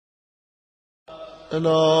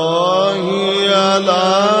إلهي ألف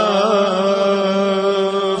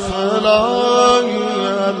إلهي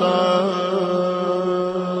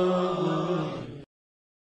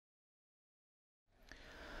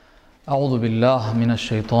أعوذ بالله من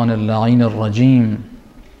الشيطان اللعين الرجيم.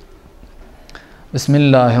 بسم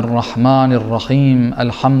الله الرحمن الرحيم.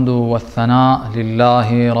 الحمد والثناء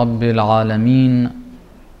لله رب العالمين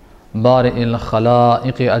بارئ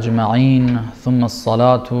الخلائق أجمعين، ثم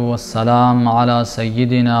الصلاة والسلام على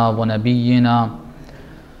سيدنا ونبينا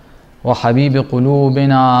وحبيب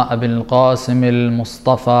قلوبنا أبي القاسم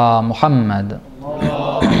المصطفى محمد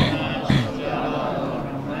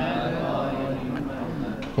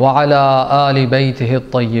وعلى آل بيته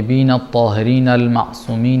الطيبين الطاهرين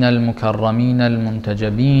المعصومين المكرمين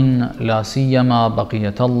المنتجبين، لا سيما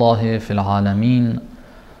بقية الله في العالمين،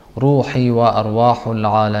 روحي وأرواح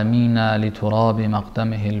العالمين لتراب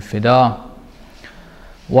مقدمه الفداء،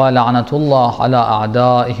 ولعنة الله على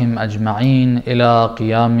أعدائهم أجمعين إلى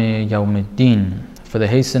قيام يوم الدين. For the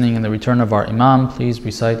hastening and the return of our Imam, please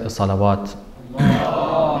recite a salawat.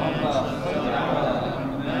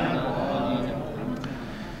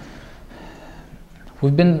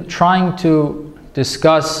 We've been trying to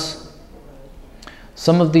discuss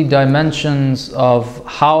some of the dimensions of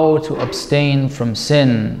how to abstain from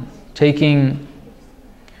sin, taking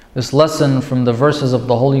this lesson from the verses of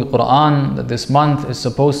the Holy Quran that this month is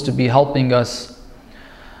supposed to be helping us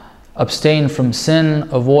abstain from sin,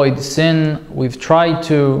 avoid sin. We've tried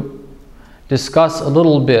to discuss a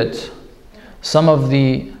little bit some of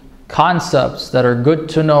the concepts that are good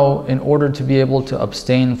to know in order to be able to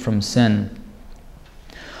abstain from sin.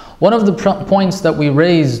 One of the points that we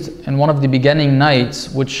raised in one of the beginning nights,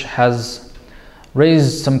 which has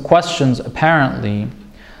raised some questions apparently,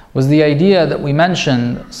 was the idea that we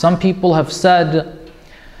mentioned. Some people have said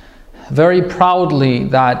very proudly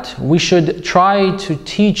that we should try to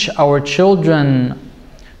teach our children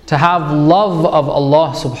to have love of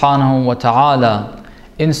Allah subhanahu wa ta'ala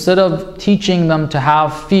instead of teaching them to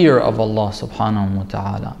have fear of Allah subhanahu wa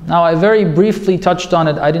ta'ala. Now, I very briefly touched on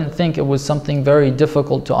it. I didn't think it was something very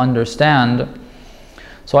difficult to understand,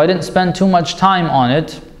 so I didn't spend too much time on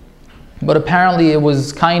it. But apparently it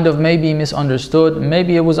was kind of maybe misunderstood.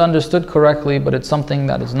 Maybe it was understood correctly, but it's something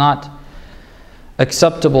that is not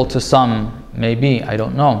acceptable to some. Maybe, I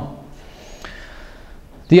don't know.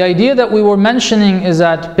 The idea that we were mentioning is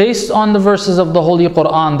that based on the verses of the Holy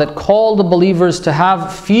Quran that call the believers to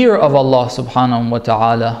have fear of Allah subhanahu wa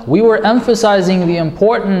ta'ala, we were emphasizing the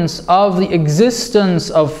importance of the existence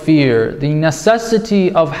of fear, the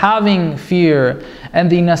necessity of having fear, and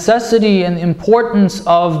the necessity and importance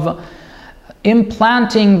of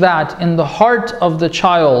implanting that in the heart of the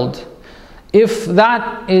child. If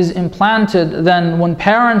that is implanted, then when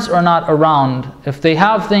parents are not around, if they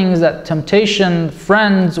have things that temptation,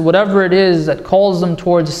 friends, whatever it is that calls them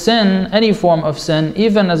towards sin, any form of sin,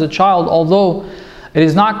 even as a child, although it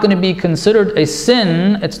is not going to be considered a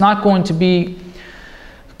sin, it's not going to be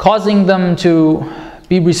causing them to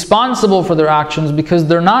be responsible for their actions because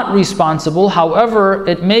they're not responsible. However,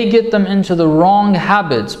 it may get them into the wrong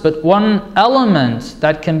habits. But one element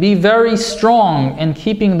that can be very strong in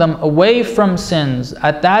keeping them away from sins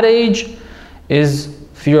at that age is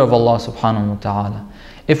fear of Allah subhanahu wa ta'ala.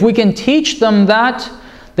 If we can teach them that,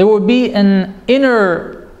 there will be an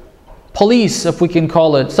inner police, if we can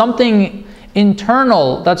call it, something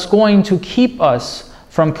internal that's going to keep us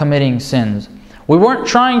from committing sins. We weren't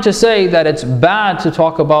trying to say that it's bad to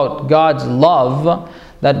talk about God's love,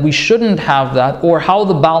 that we shouldn't have that, or how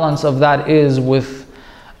the balance of that is with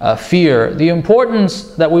fear. The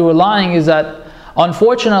importance that we were lying is that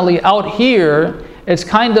unfortunately out here it's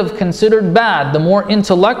kind of considered bad. The more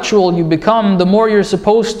intellectual you become, the more you're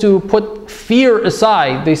supposed to put fear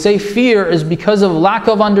aside. They say fear is because of lack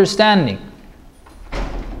of understanding.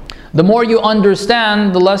 The more you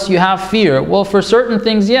understand, the less you have fear. Well, for certain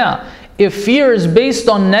things, yeah. If fear is based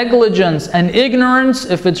on negligence and ignorance,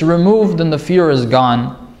 if it's removed, then the fear is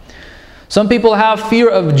gone. Some people have fear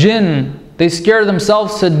of jinn. They scare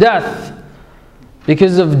themselves to death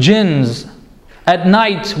because of jinns. At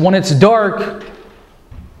night, when it's dark,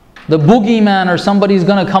 the boogeyman or somebody's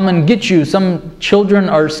going to come and get you. Some children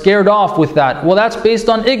are scared off with that. Well, that's based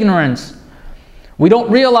on ignorance. We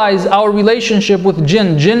don't realize our relationship with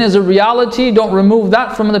jinn. Jinn is a reality. Don't remove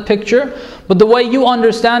that from the picture. But the way you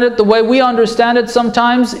understand it, the way we understand it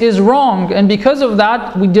sometimes is wrong. And because of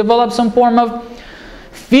that, we develop some form of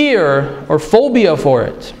fear or phobia for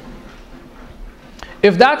it.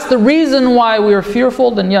 If that's the reason why we are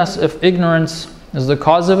fearful, then yes, if ignorance is the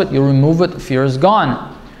cause of it, you remove it, fear is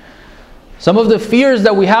gone. Some of the fears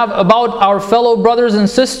that we have about our fellow brothers and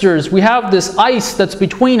sisters, we have this ice that's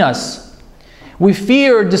between us. We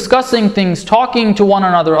fear discussing things, talking to one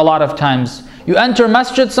another a lot of times. You enter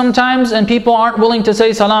masjid sometimes and people aren't willing to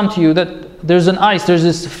say salam to you, that there's an ice, there's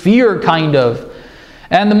this fear kind of.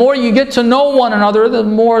 And the more you get to know one another, the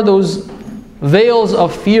more those veils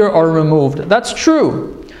of fear are removed. That's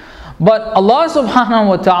true. But Allah subhanahu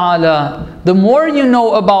wa ta'ala, the more you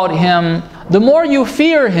know about Him, the more you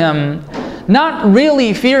fear Him. Not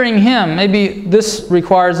really fearing Him. Maybe this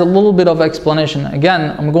requires a little bit of explanation.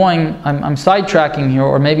 Again, I'm sidetracking here,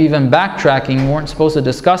 or maybe even backtracking. We weren't supposed to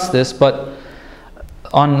discuss this, but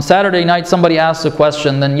on Saturday night somebody asked a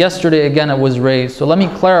question, then yesterday again it was raised. So let me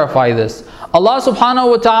clarify this. Allah subhanahu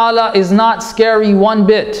wa ta'ala is not scary one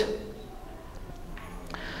bit.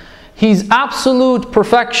 He's absolute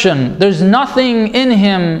perfection. There's nothing in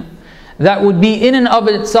Him that would be in and of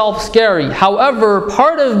itself scary. However,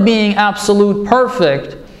 part of being absolute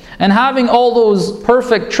perfect and having all those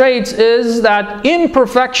perfect traits is that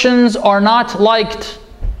imperfections are not liked.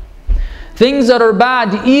 Things that are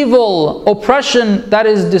bad, evil, oppression, that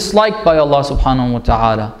is disliked by Allah subhanahu wa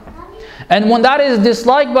ta'ala. And when that is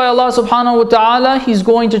disliked by Allah subhanahu wa ta'ala, He's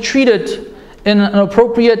going to treat it in an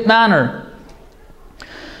appropriate manner.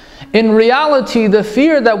 In reality, the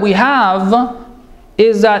fear that we have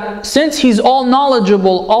is that since He's all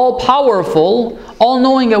knowledgeable, all powerful, all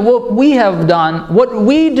knowing at what we have done, what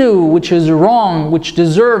we do which is wrong, which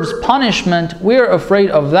deserves punishment, we're afraid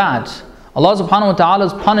of that. Allah subhanahu wa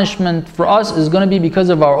ta'ala's punishment for us is going to be because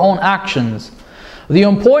of our own actions. The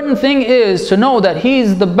important thing is to know that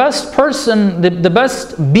He's the best person, the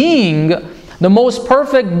best being, the most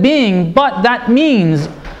perfect being, but that means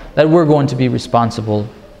that we're going to be responsible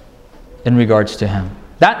in regards to Him.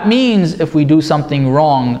 That means if we do something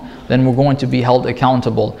wrong, then we're going to be held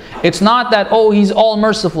accountable. It's not that, oh, He's all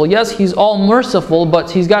merciful. Yes, He's all merciful,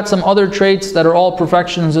 but He's got some other traits that are all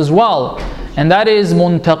perfections as well. And that is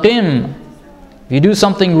muntaqim. If you do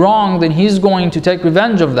something wrong, then He's going to take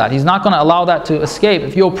revenge of that. He's not going to allow that to escape.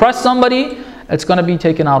 If you oppress somebody, it's going to be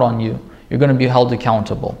taken out on you. You're going to be held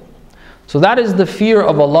accountable. So that is the fear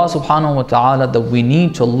of Allah subhanahu wa ta'ala that we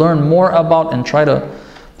need to learn more about and try to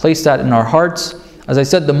place that in our hearts. As I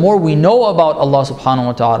said, the more we know about Allah subhanahu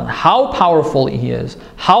wa ta'ala, how powerful He is,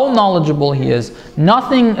 how knowledgeable He is,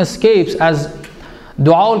 nothing escapes. As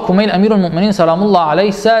Dua al-Kumail Amir al-Mu'mineen Salamullah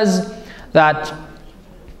alayhi says that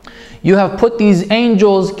you have put these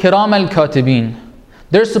angels kiram al-katibin.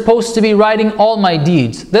 They're supposed to be writing all my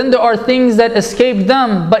deeds. Then there are things that escape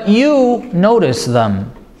them, but you notice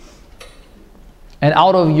them. And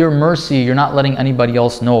out of your mercy, you're not letting anybody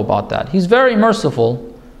else know about that. He's very merciful.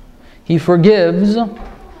 He forgives,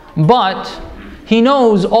 but He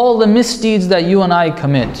knows all the misdeeds that you and I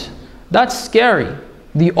commit. That's scary.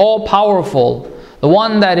 The all-powerful, the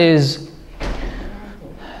one that is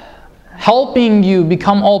helping you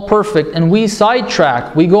become all perfect, and we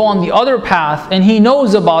sidetrack, we go on the other path, and He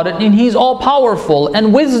knows about it, and He's all-powerful.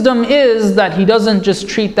 And wisdom is that He doesn't just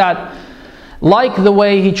treat that like the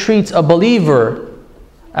way He treats a believer.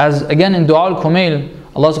 As again in Dua al-Kumail,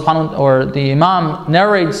 Allah subhanahu wa ta'ala, or the Imam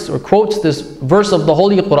narrates or quotes this verse of the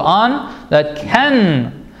Holy Quran, that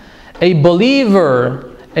can a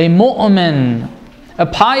believer, a mu'min, a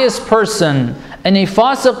pious person, and a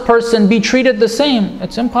fasiq person be treated the same?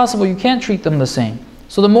 It's impossible. You can't treat them the same.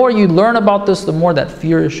 So the more you learn about this, the more that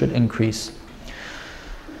fear should increase.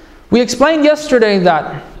 We explained yesterday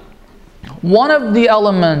that one of the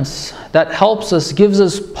elements that helps us, gives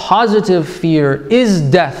us positive fear, is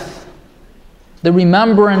death. The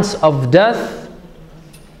remembrance of death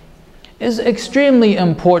is extremely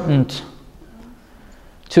important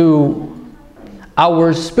to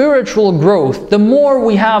our spiritual growth. The more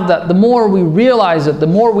we have that, the more we realize it, the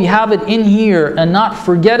more we have it in here and not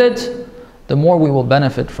forget it, the more we will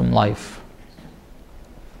benefit from life.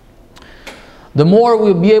 The more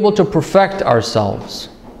we'll be able to perfect ourselves.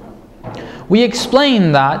 We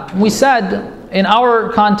explained that. We said in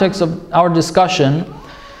our context of our discussion,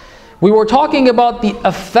 we were talking about the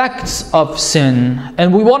effects of sin,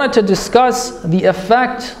 and we wanted to discuss the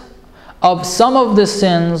effect of some of the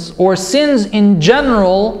sins, or sins in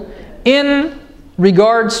general, in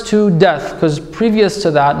regards to death. Because previous to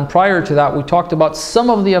that and prior to that, we talked about some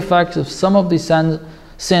of the effects of some of the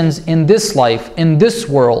sins in this life, in this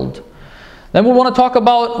world. Then we want to talk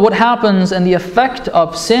about what happens and the effect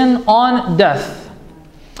of sin on death.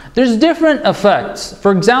 There's different effects.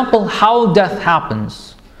 For example, how death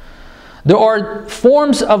happens. There are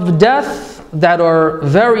forms of death that are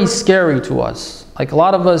very scary to us. Like a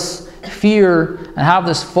lot of us fear and have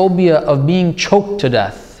this phobia of being choked to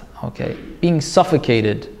death, okay, being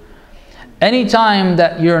suffocated. Anytime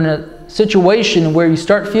that you're in a situation where you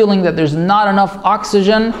start feeling that there's not enough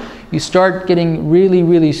oxygen, you start getting really,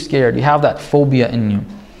 really scared. You have that phobia in you.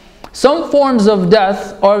 Some forms of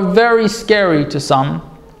death are very scary to some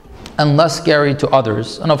and less scary to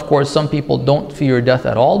others. And of course, some people don't fear death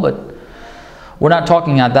at all, but we're not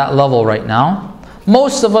talking at that level right now.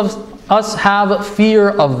 Most of us have fear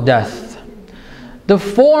of death. The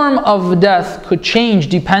form of death could change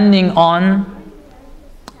depending on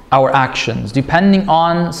our actions, depending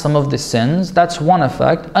on some of the sins. That's one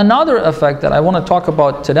effect. Another effect that I want to talk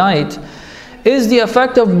about tonight is the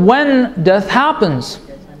effect of when death happens.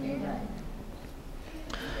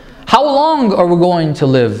 How long are we going to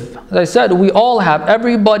live? As I said, we all have,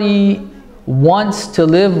 everybody wants to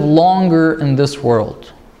live longer in this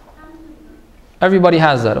world. Everybody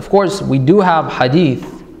has that. Of course, we do have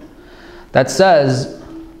hadith that says,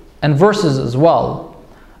 and verses as well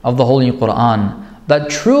of the Holy Quran, that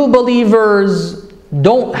true believers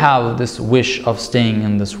don't have this wish of staying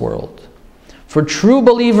in this world. For true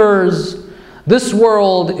believers, this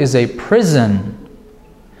world is a prison.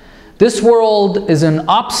 This world is an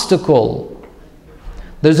obstacle.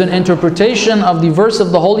 There's an interpretation of the verse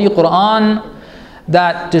of the Holy Quran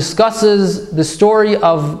that discusses the story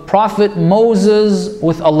of Prophet Moses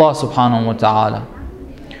with Allah subhanahu wa ta'ala.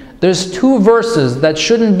 There's two verses that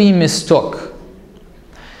shouldn't be mistook.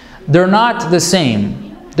 They're not the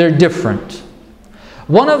same. They're different.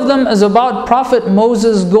 One of them is about Prophet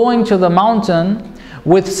Moses going to the mountain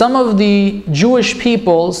with some of the Jewish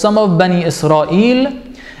people, some of Bani Israel.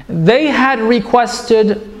 They had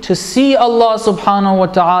requested to see Allah subhanahu wa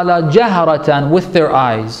ta'ala jaharatan, with their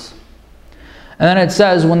eyes. And then it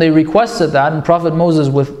says when they requested that, and Prophet Moses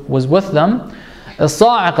was with them,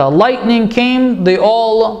 a lightning came, they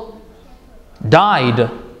all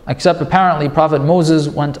died, except apparently Prophet Moses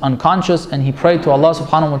went unconscious and he prayed to Allah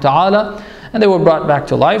subhanahu wa ta'ala and they were brought back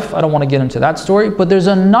to life. I don't want to get into that story, but there's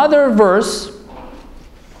another verse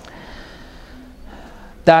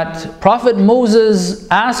that Prophet Moses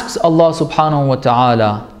asks Allah subhanahu wa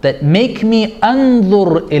ta'ala that make me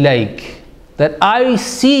anzur ilayk, that I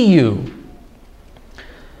see you.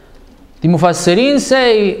 The Mufassirin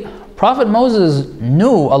say Prophet Moses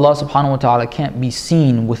knew Allah subhanahu wa ta'ala can't be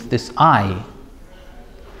seen with this eye.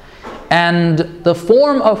 And the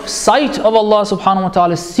form of sight of Allah subhanahu wa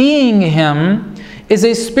ta'ala, seeing Him, is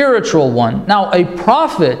a spiritual one. Now a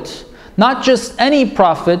prophet, not just any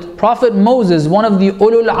prophet, Prophet Moses, one of the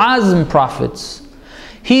Ulul Azm prophets,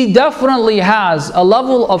 he definitely has a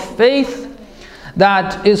level of faith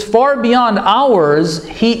that is far beyond ours.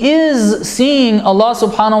 He is seeing Allah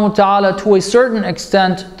subhanahu wa ta'ala to a certain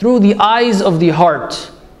extent through the eyes of the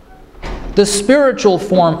heart. The spiritual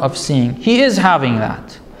form of seeing. He is having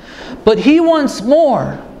that. But he wants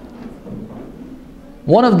more.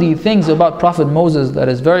 One of the things about Prophet Moses that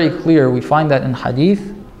is very clear, we find that in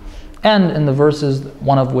hadith and in the verses,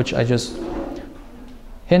 one of which I just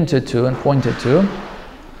hinted to and pointed to,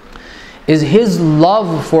 is his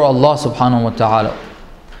love for Allah subhanahu wa ta'ala.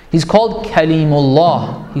 He's called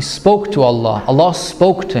Kalimullah. He spoke to Allah. Allah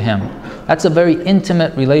spoke to him. That's a very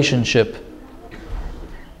intimate relationship.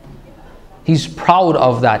 He's proud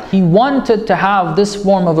of that. He wanted to have this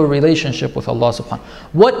form of a relationship with Allah subhanahu wa ta'ala.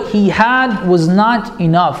 What he had was not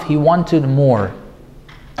enough. He wanted more.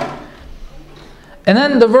 And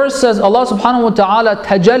then the verse says, Allah subhanahu wa ta'ala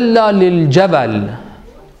tajalla lil jabal.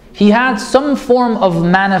 He had some form of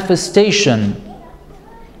manifestation.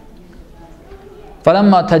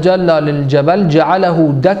 فَلَمَّا تَجَلَّى لِلْجَبَلِ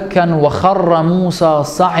جَعَلَهُ دَكًّا وَخَرَّ مُوسَى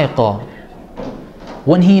صَعِقًا.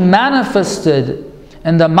 When he manifested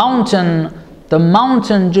in the mountain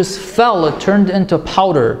just fell, it turned into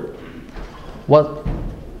powder.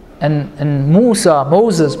 And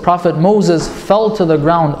Moses, Prophet Moses, fell to the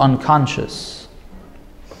ground unconscious.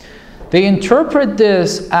 They interpret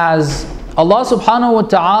this as Allah subhanahu wa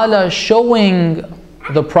ta'ala showing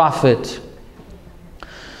the Prophet,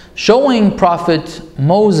 showing Prophet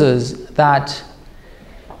Moses that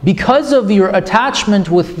because of your attachment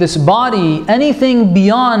with this body, anything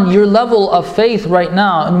beyond your level of faith right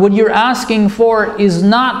now and what you're asking for is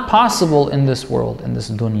not possible in this world, in this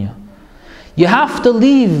dunya. You have to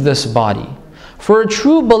leave this body. For a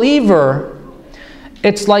true believer,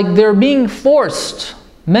 it's like they're being forced.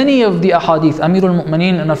 Many of the ahadith, Amirul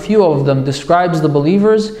Mu'mineen and a few of them describes the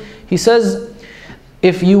believers. He says,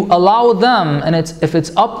 if you allow them and if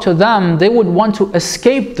it's up to them, they would want to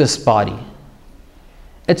escape this body.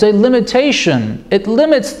 It's a limitation. It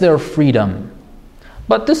limits their freedom.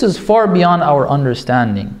 But this is far beyond our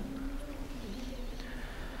understanding.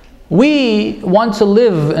 We want to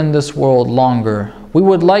live in this world longer. We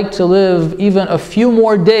would like to live even a few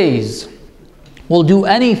more days. will do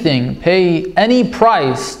anything, pay any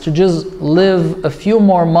price to just live a few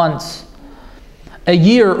more months, a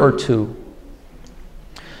year or two.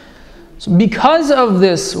 So because of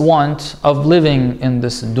this want of living in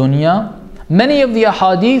this dunya, many of the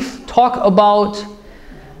ahadith talk about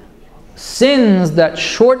sins that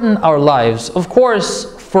shorten our lives. Of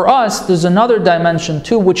course, for us, there's another dimension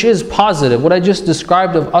too, which is positive. What I just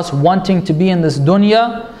described of us wanting to be in this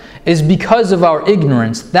dunya is because of our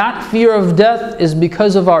ignorance. That fear of death is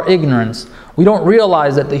because of our ignorance. We don't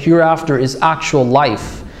realize that the hereafter is actual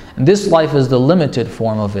life, and this life is the limited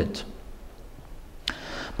form of it.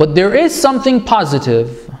 But there is something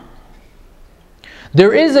positive.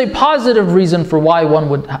 There is a positive reason for why one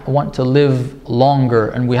would want to live longer,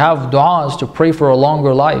 and we have du'as to pray for a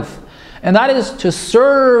longer life. And that is to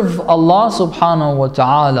serve Allah subhanahu wa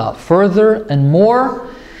ta'ala further and more,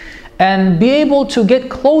 and be able to get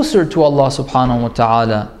closer to Allah subhanahu wa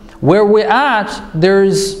ta'ala. Where we're at,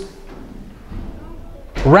 there's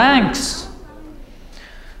ranks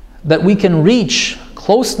that we can reach,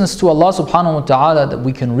 closeness to Allah subhanahu wa ta'ala that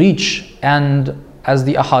we can reach. And as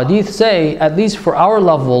the ahadith say, at least for our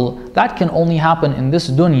level, that can only happen in this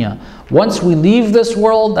dunya. Once we leave this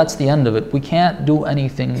world, that's the end of it. We can't do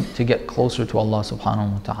anything to get closer to Allah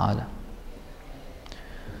subhanahu wa ta'ala.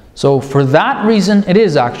 So for that reason, it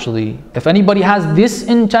is actually, if anybody has this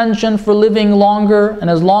intention for living longer, and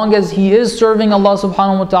as long as he is serving Allah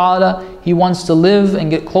subhanahu wa ta'ala, he wants to live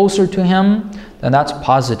and get closer to Him, then that's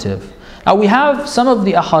positive. Now we have some of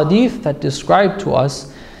the ahadith that describe to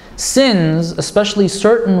us sins, especially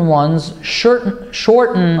certain ones,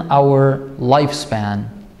 shorten our lifespan.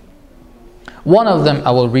 One of them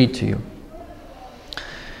I will read to you.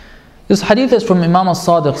 This hadith is from Imam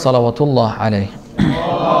al-Sadiq salawatullah alayhi.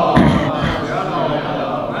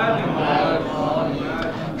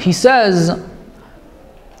 He says,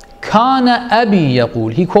 Kana Abi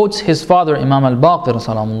yaqul. He quotes his father Imam al-Baqir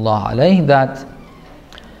salamullah alayhi that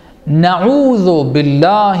نعوذ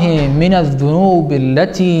بالله من الذنوب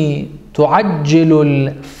التي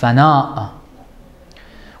تعجل الفناء.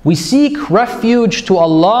 We seek refuge to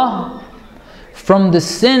Allah from the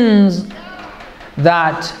sins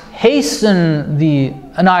that hasten the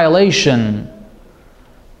annihilation,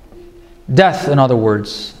 death in other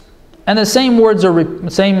words. And the same words are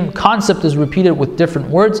same concept is repeated with different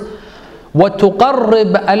words.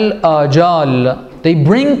 وَتُقَرِّبْ الْآجَالِ. They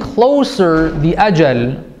bring closer the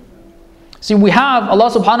ajal. See, we have, Allah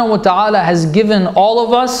subhanahu wa ta'ala has given all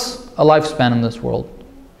of us a lifespan in this world.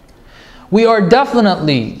 We are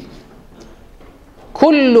definitely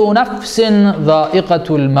كُلُّ نَفْسٍ ذَائِقَةُ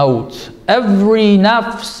الْمَوْتِ. Every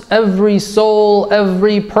nafs, every soul,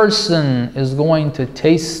 every person is going to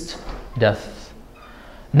taste death.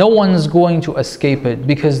 No one's going to escape it,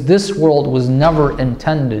 because this world was never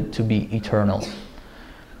intended to be eternal.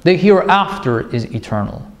 The hereafter is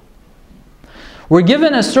eternal. We're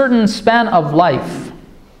given a certain span of life.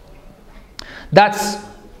 That's,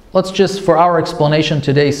 let's just for our explanation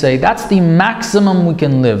today say, that's the maximum we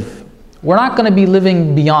can live. We're not going to be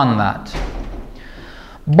living beyond that.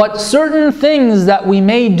 But certain things that we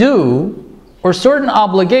may do, or certain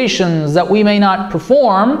obligations that we may not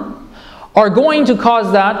perform, are going to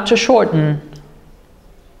cause that to shorten.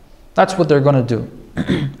 That's what they're going to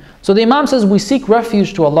do. So the Imam says we seek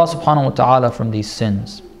refuge to Allah subhanahu wa ta'ala from these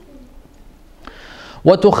sins.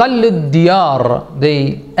 وَتُخَلِّ الدِّيَارِ.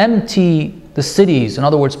 They empty the cities. In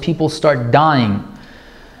other words, people start dying.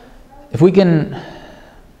 If we can,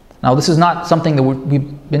 now this is not something that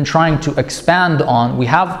we've been trying to expand on. We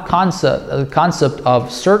have the concept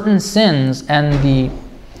of certain sins, and the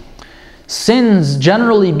sins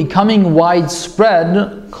generally becoming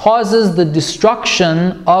widespread causes the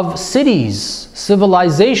destruction of cities,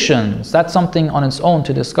 civilizations. That's something on its own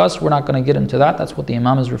to discuss. We're not going to get into that. That's what the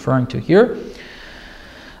Imam is referring to here.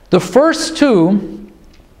 The first two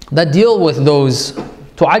that deal with those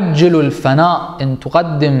تعجل الفناء and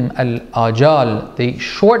تقدم الآجال, they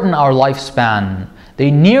shorten our lifespan,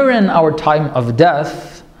 they nearen our time of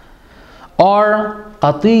death, are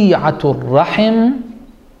قطيعة الرحم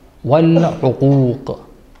والعقوق.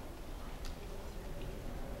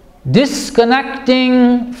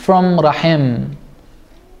 Disconnecting from rahim,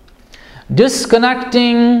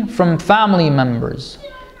 disconnecting from family members,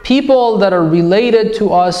 people that are related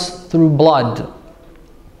to us through blood.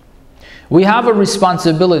 We have a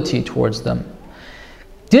responsibility towards them.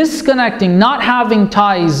 Disconnecting, not having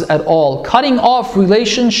ties at all, cutting off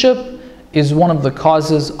relationship is one of the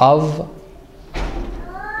causes of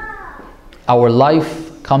our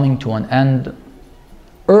life coming to an end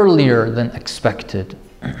earlier than expected.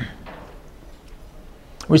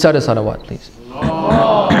 Recite a salawat, please.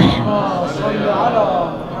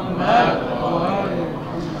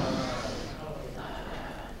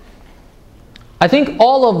 I think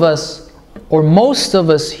all of us, or most of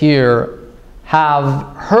us here,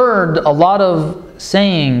 have heard a lot of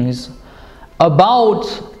sayings about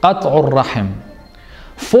qat'ur rahim.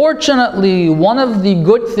 Fortunately, one of the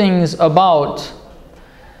good things about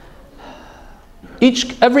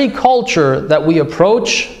every culture that we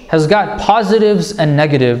approach has got positives and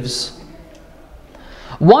negatives.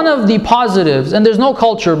 One of the positives, and there's no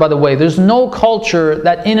culture, by the way, there's no culture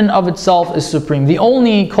that in and of itself is supreme. The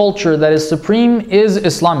only culture that is supreme is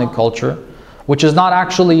Islamic culture, which is not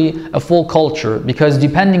actually a full culture, because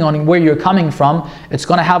depending on where you're coming from, it's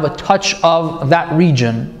going to have a touch of that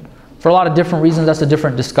region. For a lot of different reasons, that's a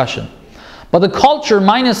different discussion. But the culture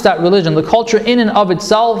minus that religion, the culture in and of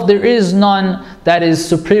itself, there is none that is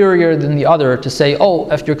superior than the other to say,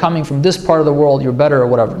 oh, if you're coming from this part of the world, you're better or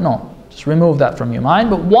whatever. No, just remove that from your mind.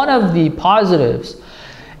 But one of the positives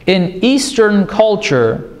in Eastern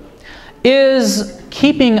culture is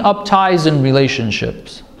keeping up ties in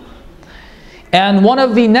relationships. And one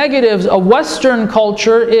of the negatives of Western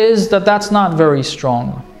culture is that that's not very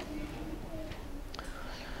strong.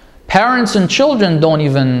 Parents and children don't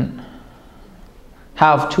even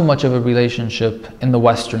have too much of a relationship in the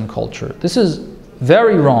Western culture. This is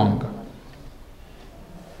very wrong.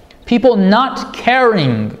 People not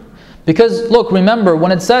caring. Because look, remember,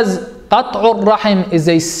 when it says qat'ur rahim is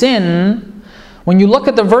a sin, when you look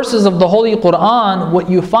at the verses of the Holy Quran, what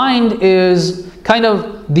you find is kind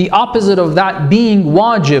of the opposite of that being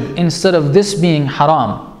wajib instead of this being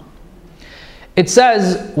haram. It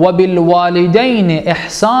says, وَبِالْوَالِدَيْنِ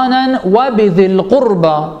إِحْسَانًا وَبِذِي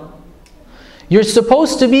الْقُرْبَى. You're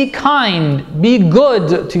supposed to be kind, be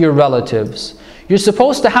good to your relatives. You're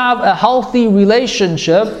supposed to have a healthy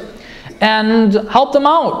relationship and help them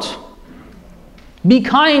out. Be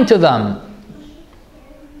kind to them.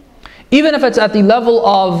 Even if it's at the level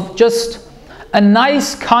of just a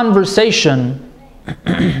nice conversation.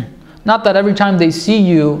 Not that every time they see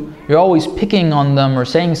you, you're always picking on them or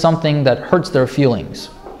saying something that hurts their feelings.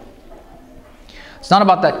 It's not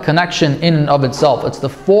about that connection in and of itself. It's the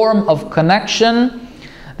form of connection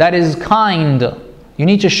that is kind. You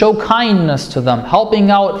need to show kindness to them,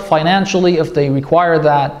 helping out financially if they require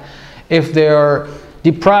that, if they're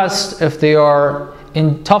depressed, if they are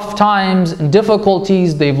in tough times and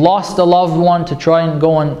difficulties, they've lost a loved one, to try and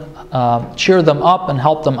go and cheer them up and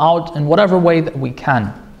help them out in whatever way that we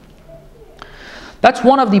can. That's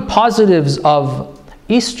one of the positives of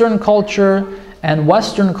Eastern culture, and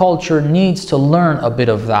Western culture needs to learn a bit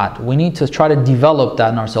of that. We need to try to develop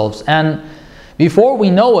that in ourselves. And before we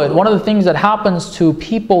know it, one of the things that happens to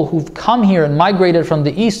people who've come here and migrated from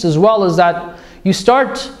the East as well is that you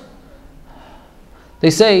start, they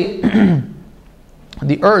say,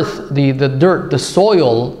 the earth, the dirt, the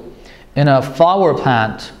soil in a flower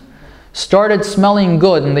plant started smelling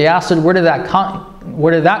good, and they asked it, where did that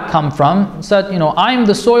come from? It said, I'm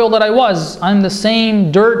the soil that I was. I'm the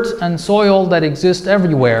same dirt and soil that exists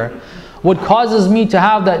everywhere. What causes me to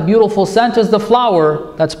have that beautiful scent is the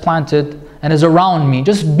flower that's planted and is around me.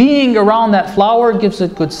 Just being around that flower gives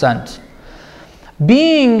it good scent.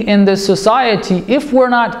 Being in this society, if we're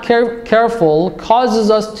not careful,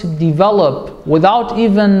 causes us to develop, without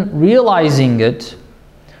even realizing it,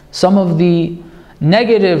 some of the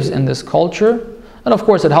negatives in this culture. And of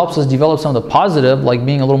course it helps us develop some of the positive, like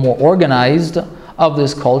being a little more organized of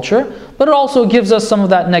this culture, but it also gives us some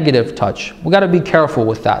of that negative touch. We got to be careful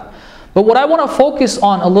with that. But what I want to focus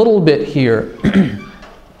on a little bit here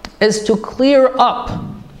is to clear up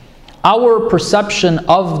our perception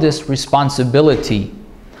of this responsibility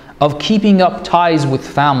of keeping up ties with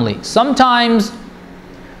family. Sometimes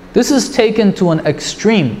this is taken to an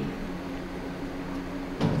extreme.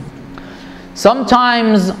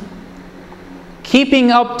 Sometimes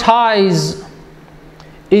keeping up ties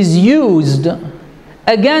is used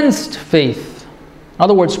against faith. In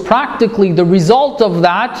other words, practically the result of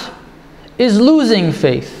that is losing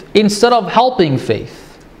faith instead of helping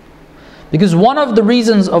faith. Because one of the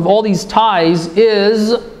reasons of all these ties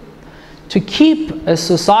is to keep a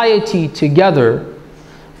society together.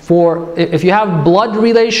 If you have blood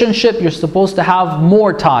relationship, you're supposed to have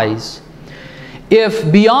more ties.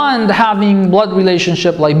 If beyond having blood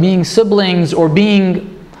relationship, like being siblings or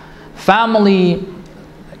being family,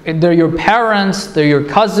 they're your parents, they're your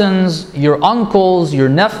cousins, your uncles, your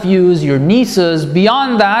nephews, your nieces,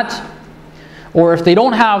 beyond that, or if they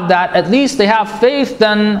don't have that, at least they have faith,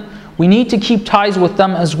 then we need to keep ties with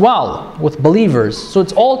them as well, with believers. So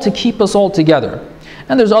it's all to keep us all together.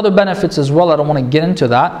 And there's other benefits as well, I don't want to get into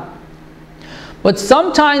that. But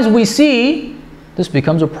sometimes we see this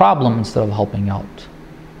becomes a problem instead of helping out.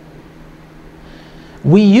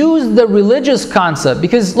 We use the religious concept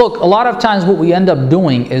because look, a lot of times what we end up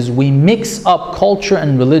doing is we mix up culture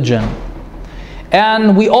and religion.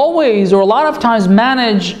 And we always, or a lot of times,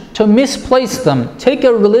 manage to misplace them. Take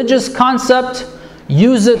a religious concept,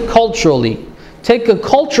 use it culturally. Take a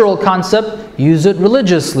cultural concept, use it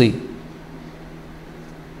religiously.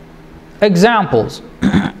 Examples.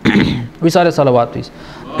 Recite a salawat, please.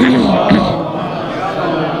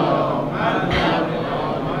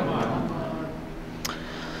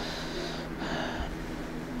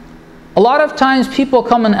 A lot of times people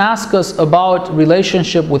come and ask us about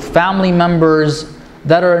relationship with family members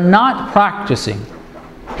that are not practicing.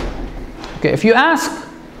 Okay, if you ask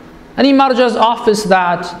any marja's office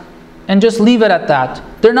that and just leave it at that,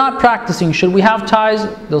 they're not practicing, should we have ties?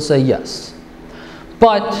 They'll say yes.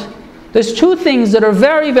 But there's two things that are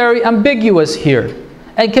very, very ambiguous here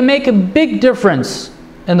and can make a big difference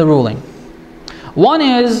in the ruling. One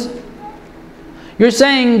is, you're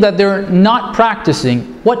saying that they're not practicing.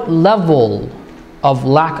 What level of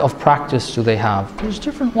lack of practice do they have? There's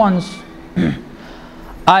different ones.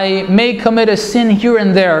 I may commit a sin here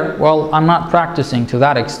and there. Well, I'm not practicing to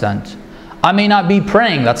that extent. I may not be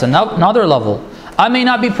praying. That's another level. I may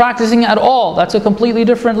not be practicing at all. That's a completely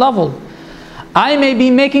different level. I may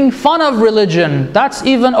be making fun of religion. That's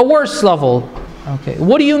even a worse level. Okay,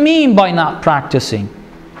 what do you mean by not practicing?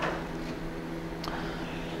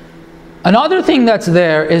 Another thing that's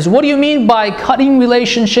there is, what do you mean by cutting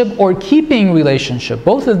relationship or keeping relationship?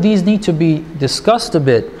 Both of these need to be discussed a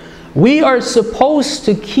bit. We are supposed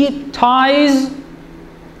to keep ties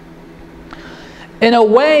in a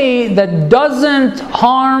way that doesn't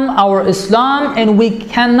harm our Islam, and we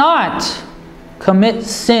cannot commit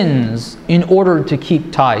sins in order to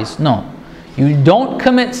keep ties. No, you don't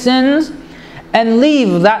commit sins and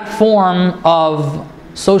leave that form of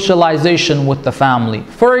socialization with the family.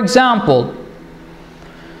 For example,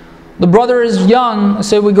 the brother is young,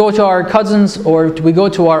 say we go to our cousin's or we go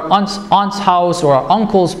to our aunt's house or our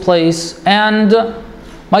uncle's place, and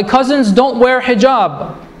my cousins don't wear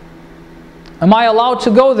hijab. Am I allowed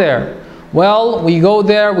to go there? Well, we go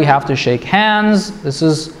there, we have to shake hands. This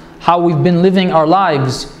is how we've been living our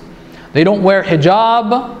lives. They don't wear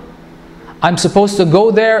hijab. I'm supposed to go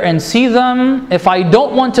there and see them. If I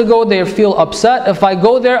don't want to go there, feel upset. If I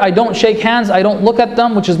go there, I don't shake hands, I don't look at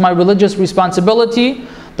them, which is my religious responsibility.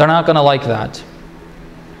 They're not going to like that.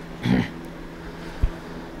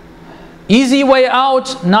 Easy way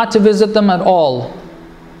out, not to visit them at all.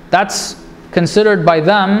 That's considered by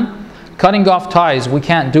them cutting off ties. We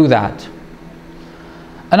can't do that.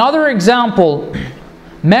 Another example,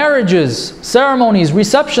 marriages, ceremonies,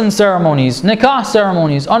 reception ceremonies, nikah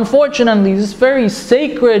ceremonies. Unfortunately, this very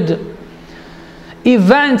sacred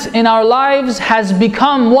event in our lives has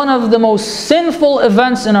become one of the most sinful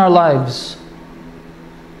events in our lives.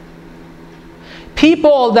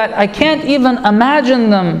 People that I can't even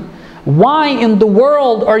imagine them. Why in the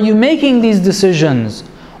world are you making these decisions?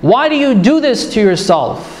 Why do you do this to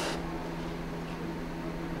yourself?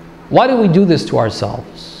 Why do we do this to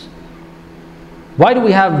ourselves? Why do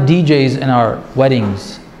we have DJs in our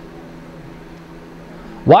weddings?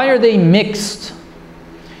 Why are they mixed?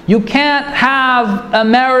 You can't have a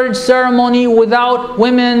marriage ceremony without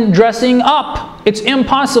women dressing up. It's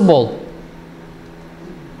impossible.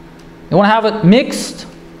 You want to have it mixed?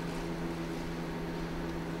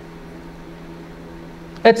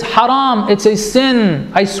 It's haram. It's a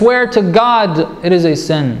sin. I swear to God, it is a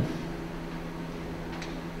sin.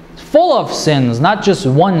 It's full of sins, not just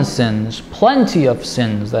one sin. There's plenty of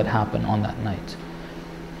sins that happen on that night.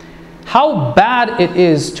 How bad it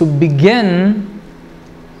is to begin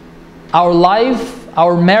our life,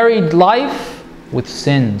 our married life, with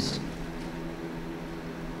sins.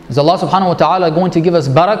 Is Allah subhanahu wa ta'ala going to give us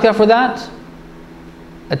barakah for that?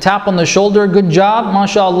 A tap on the shoulder, good job,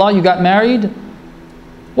 mashallah, you got married?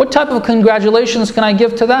 What type of congratulations can I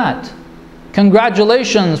give to that?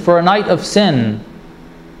 Congratulations for a night of sin.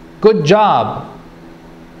 Good job.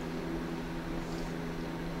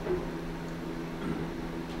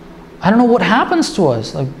 I don't know what happens to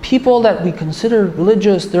us. Like people that we consider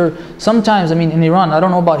religious, they're sometimes, I mean in Iran, I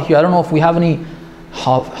don't know about here, I don't know if we have any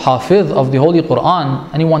hafiz of the Holy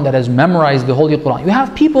Quran, anyone that has memorized the Holy Quran. You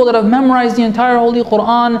have people that have memorized the entire Holy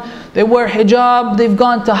Quran, they wear hijab, they've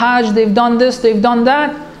gone to Hajj, they've done this, they've done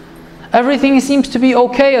that. Everything seems to be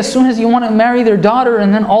okay as soon as you want to marry their daughter,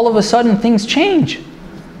 and then all of a sudden things change.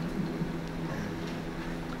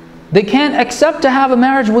 They can't accept to have a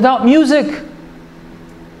marriage without music.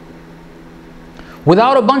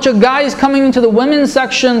 Without a bunch of guys coming into the women's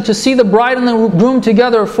section to see the bride and the groom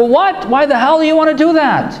together. For what? Why the hell do you want to do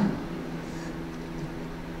that?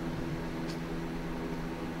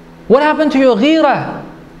 What happened to your ghira?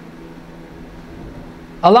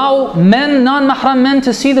 Allow men, non-mahram men,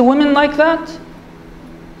 to see the women like that?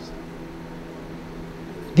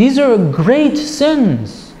 These are great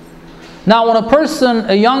sins. Now when a person,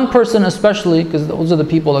 a young person especially, because those are the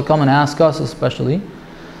people that come and ask us especially,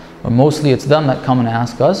 or mostly it's them that come and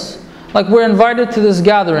ask us, like we're invited to this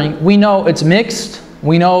gathering, we know it's mixed,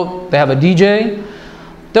 we know they have a DJ,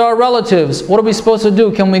 there are relatives, what are we supposed to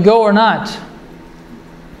do? Can we go or not?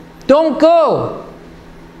 Don't go.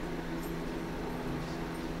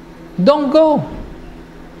 Don't go.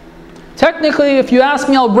 Technically, if you ask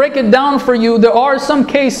me, I'll break it down for you. There are some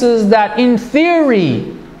cases that in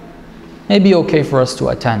theory may be okay for us to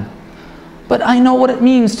attend. But I know what it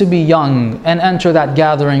means to be young and enter that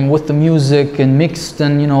gathering with the music and mixed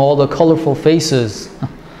and all the colorful faces.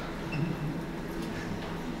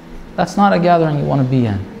 That's not a gathering you want to be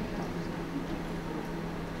in.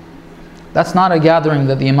 That's not a gathering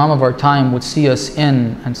that the Imam of our time would see us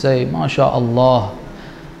in and say, MashaAllah.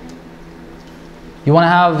 You want to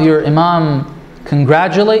have your Imam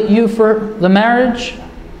congratulate you for the marriage?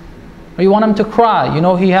 Or you want him to cry?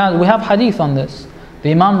 We have hadith on this.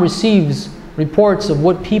 The Imam receives reports of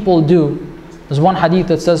what people do. There's one hadith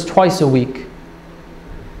that says twice a week.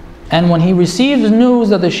 And when he receives news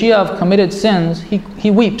that the Shia have committed sins,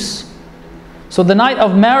 he weeps. So the night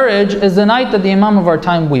of marriage is the night that the Imam of our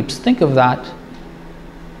time weeps. Think of that.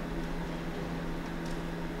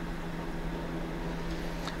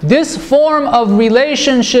 This form of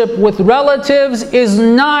relationship with relatives is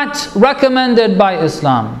not recommended by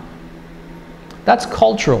Islam. That's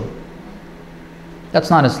cultural. That's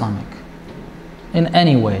not Islamic in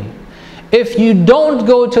any way. If you don't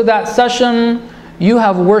go to that session, you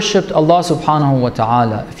have worshipped Allah subhanahu wa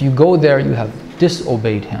ta'ala. If you go there, you have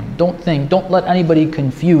disobeyed Him. Don't let anybody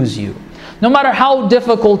confuse you. No matter how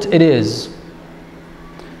difficult it is.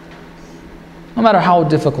 No matter how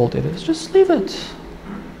difficult it is, just leave it.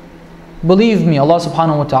 Believe me, Allah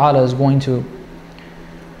subhanahu wa ta'ala is going to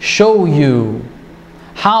show you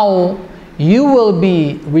how you will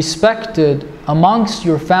be respected amongst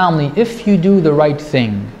your family if you do the right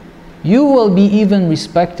thing. You will be even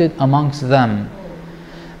respected amongst them.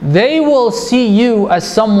 They will see you as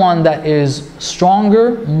someone that is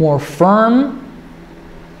stronger, more firm,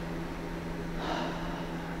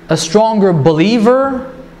 a stronger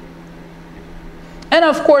believer. And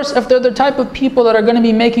of course, if they're the type of people that are going to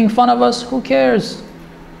be making fun of us, who cares?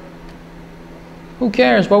 Who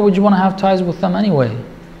cares? Why would you want to have ties with them anyway?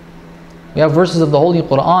 We have verses of the Holy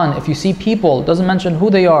Quran. If you see people, it doesn't mention who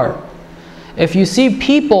they are. If you see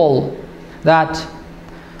people that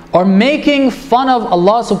are making fun of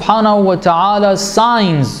Allah subhanahu wa ta'ala's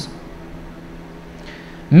signs,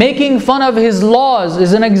 making fun of His laws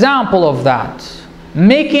is an example of that.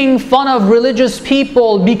 Making fun of religious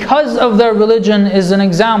people because of their religion is an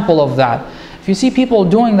example of that. If you see people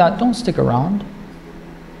doing that, don't stick around.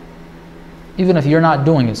 Even if you're not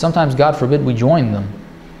doing it. Sometimes, God forbid, we join them.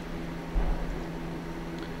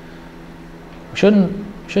 We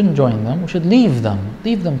shouldn't join them. We should leave them.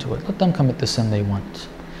 Leave them to it. Let them commit the sin they want.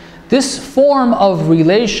 This form of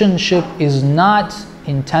relationship is not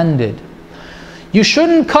intended. You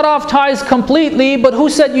shouldn't cut off ties completely, but who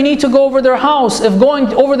said you need to go over their house? If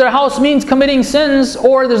going over their house means committing sins,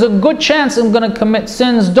 or there's a good chance I'm going to commit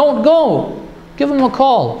sins, don't go. Give them a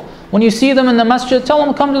call. When you see them in the masjid, tell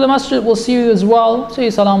them, come to the masjid, we'll see you as well. Say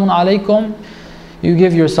salamun alaykum. You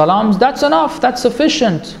give your salams. That's enough. That's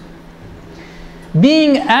sufficient.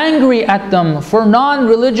 Being angry at them for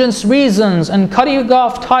non-religious reasons and cutting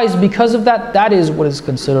off ties because of that, that is what is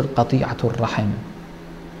considered qati'atul rahim.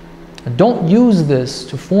 Don't use this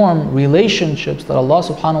to form relationships that Allah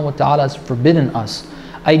subhanahu wa ta'ala has forbidden us.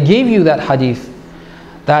 I gave you that hadith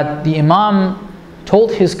that the Imam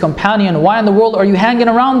told his companion, why in the world are you hanging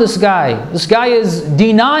around this guy? This guy is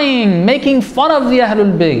denying, making fun of the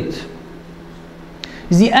Ahlul Bayt.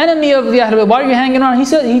 He's the enemy of the Ahlul Bayt. Why are you hanging around? He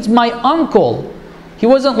said, he's my uncle. He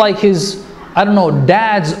wasn't like his,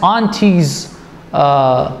 dad's, auntie's,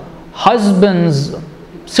 husband's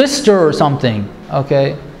sister or something.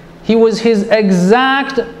 Okay? He was his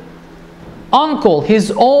exact uncle,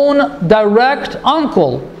 his own direct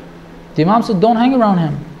uncle. The Imam said, don't hang around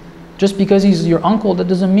him. Just because he's your uncle, that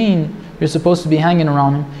doesn't mean you're supposed to be hanging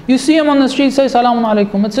around him. You see him on the street, say salamun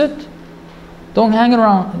alaykum, that's it. Don't hang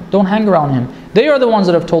around him. They are the ones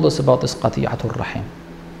that have told us about this qati'atul rahim.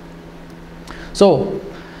 So,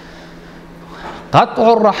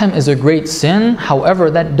 Qat'ur rahim is a great sin.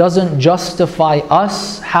 However, that doesn't justify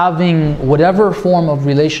us having whatever form of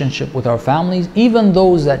relationship with our families. Even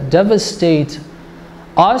those that devastate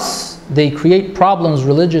us, they create problems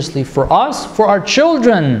religiously for us, for our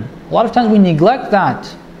children. A lot of times we neglect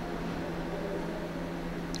that.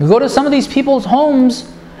 You go to some of these people's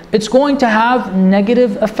homes, it's going to have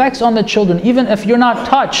negative effects on the children, even if you're not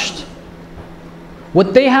touched.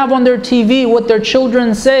 What they have on their TV, what their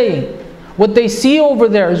children say, what they see over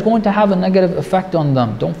there is going to have a negative effect on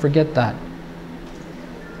them. Don't forget that.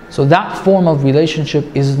 So that form of relationship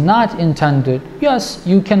is not intended. Yes,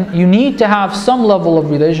 you need to have some level of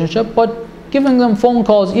relationship, but giving them phone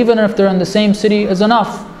calls, even if they're in the same city, is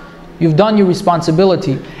enough. You've done your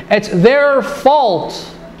responsibility. It's their fault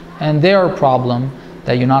and their problem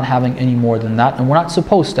that you're not having any more than that, and we're not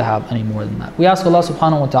supposed to have any more than that. We ask Allah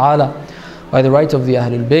subhanahu wa ta'ala, by the right of the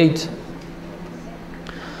Ahlul Bayt,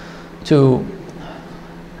 to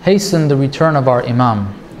hasten the return of our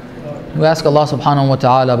Imam. We ask Allah subhanahu wa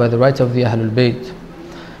ta'ala, by the right of the Ahlul Bayt,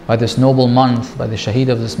 by this noble month, by the shaheed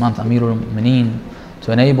of this month, Amirul Mu'mineen,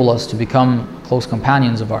 to enable us to become close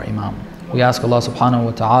companions of our Imam. We ask Allah subhanahu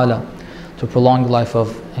wa ta'ala to prolong the life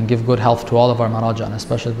of and give good health to all of our maraja, and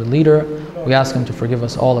especially the leader. We ask him to forgive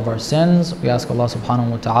us all of our sins. We ask Allah subhanahu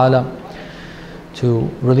wa ta'ala to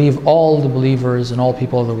relieve all the believers and all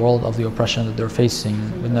people of the world of the oppression that they're facing.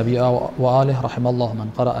 Bin Nabi wa alih rahimallahu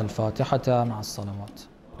man qara al-Fatihata ma'a as-salawat.